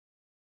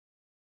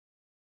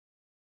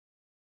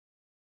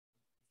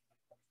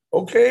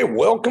Okay,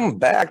 welcome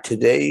back.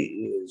 Today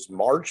is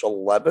March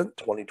 11th,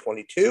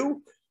 2022.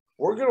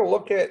 We're going to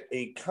look at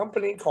a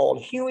company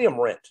called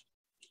Helium Rent.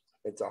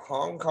 It's a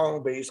Hong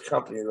Kong-based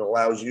company that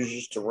allows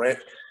users to rent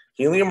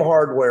helium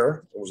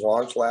hardware. It was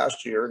launched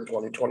last year in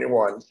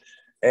 2021,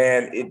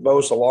 and it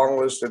boasts a long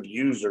list of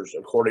users,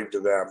 according to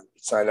them,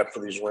 sign up for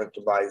these rent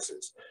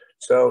devices.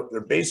 So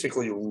they're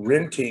basically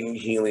renting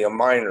helium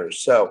miners.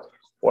 So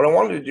what I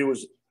wanted to do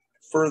was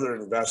further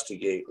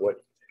investigate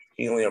what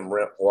Helium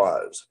Rent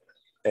was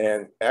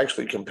and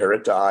actually compare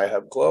it to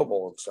Ihub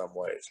Global in some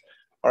ways.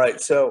 All right,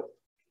 so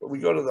we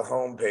go to the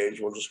home page.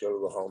 We'll just go to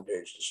the home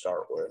page to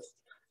start with.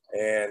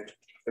 And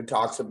it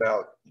talks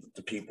about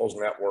the People's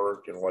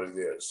Network and what it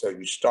is. So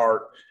you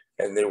start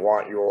and they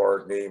want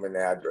your name and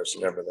address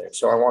and everything.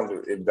 So I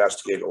wanted to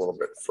investigate a little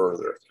bit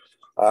further.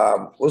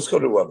 Let's go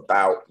to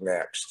About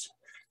next.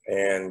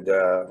 And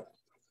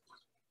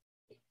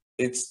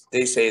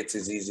they say it's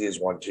as easy as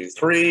 1, 2,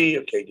 3.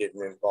 Okay,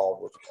 getting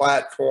involved with the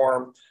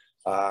platform.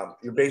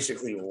 You're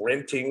basically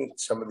renting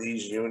some of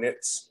these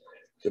units,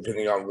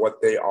 depending on what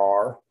they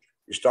are.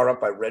 You start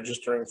off by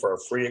registering for a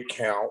free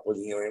account with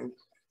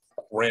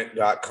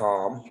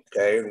heliumrent.com,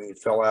 okay, and you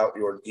fill out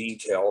your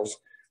details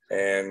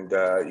and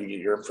you get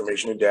your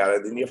information and data.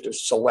 Then you have to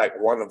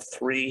select one of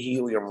 3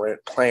 Helium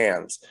Rent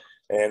plans,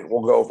 and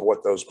we'll go over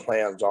what those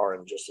plans are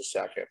in just a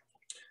second.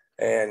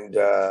 And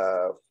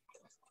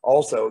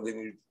also, then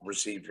you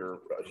receive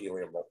your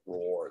Helium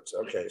rewards.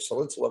 Okay, so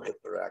let's look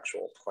at their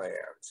actual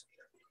plans.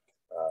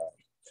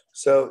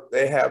 So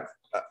they have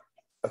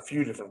a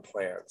few different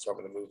plans. So I'm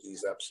going to move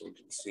these up so you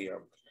can see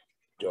them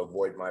to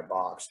avoid my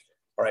box.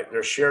 All right,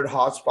 their shared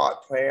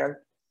hotspot plan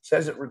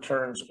says it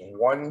returns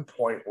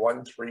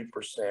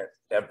 1.13%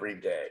 every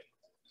day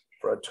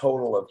for a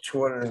total of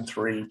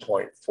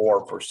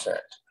 203.4%.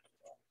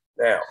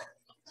 Now,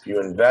 you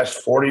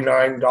invest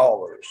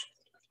 $49,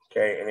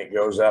 okay, and it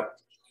goes up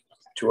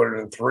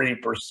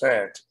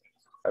 203%.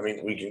 I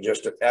mean, we can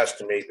just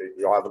estimate that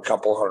you'll have a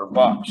couple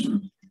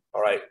 $100.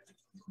 All right.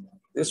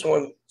 This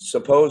one,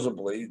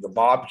 supposedly, the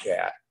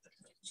Bobcat,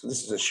 so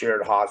this is a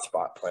shared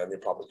hotspot plan. They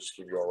probably just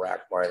give you a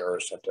rack miner or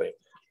something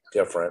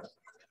different.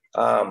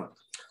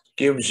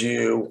 Gives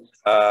you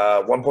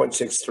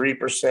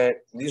 1.63%.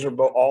 These are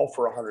all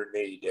for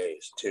 180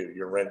 days, too.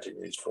 You're renting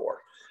these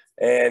for.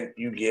 And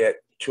you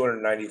get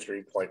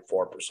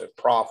 293.4%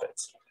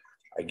 profits.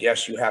 I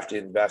guess you have to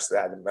invest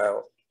that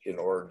amount in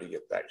order to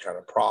get that kind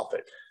of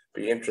profit.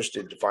 Be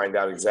interested to find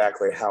out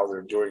exactly how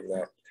they're doing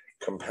that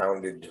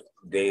compounded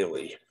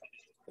daily,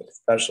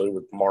 especially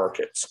with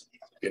markets,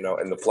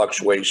 and the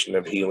fluctuation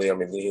of helium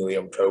and the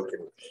helium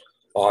token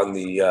on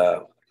the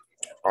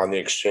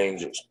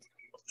exchanges.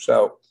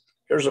 So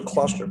here's a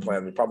cluster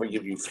plan. They probably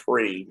give you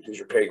 3 because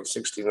you're paying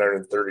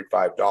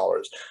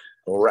 $1,635.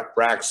 The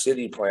Rack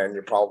City plan,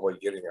 you're probably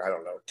getting, I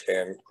don't know,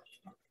 10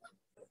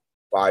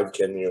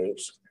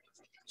 units.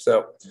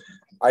 So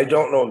I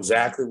don't know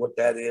exactly what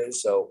that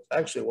is. So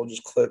actually, we'll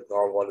just click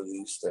on one of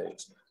these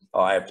things.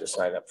 Oh, I have to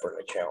sign up for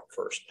an account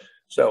first.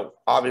 So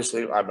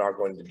obviously, I'm not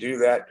going to do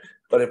that.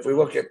 But if we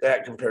look at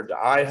that compared to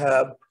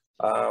Ihub,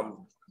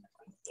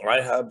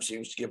 Ihub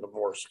seems to give a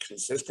more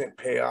consistent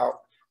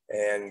payout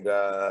and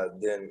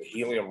than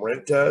Helium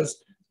Rent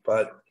does.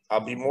 But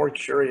I'll be more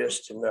curious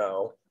to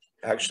know.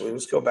 Actually,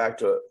 let's go back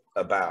to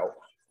About.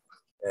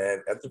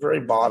 And at the very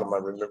bottom, I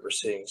remember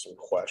seeing some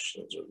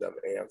questions or them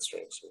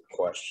answering some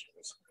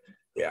questions.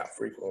 Yeah,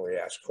 frequently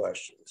asked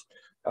questions.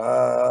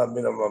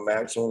 Minimum,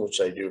 maximum, which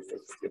I do for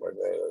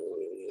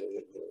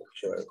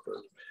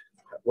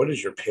what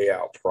is your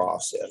payout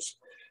process?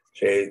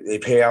 Okay, they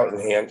pay out in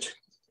hand.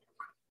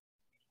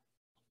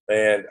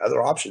 And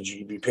other options, you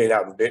can be paid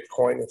out in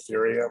Bitcoin,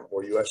 Ethereum,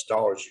 or US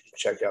dollars. You can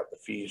check out the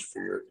fees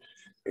for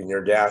in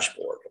your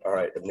dashboard. All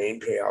right, the main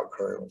payout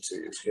currency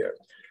is here.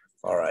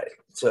 All right,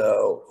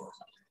 so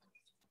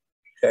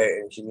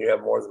okay, and can you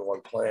have more than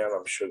one plan?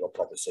 I'm sure they'll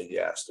probably say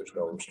yes. There's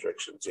no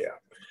restrictions. Yeah.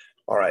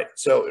 All right.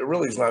 So it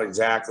really is not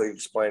exactly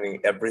explaining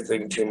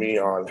everything to me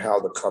on how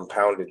the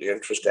compounded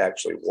interest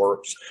actually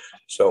works.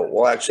 So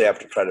we'll actually have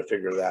to try to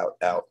figure that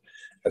out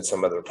at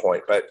some other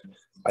point. But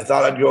I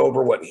thought I'd go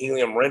over what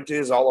Helium Rent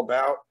is all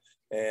about.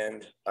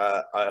 And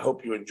I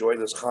hope you enjoy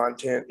this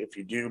content. If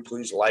you do,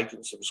 please like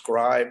and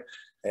subscribe.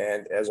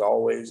 And as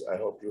always, I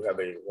hope you have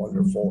a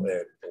wonderful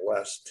and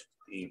blessed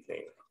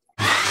evening.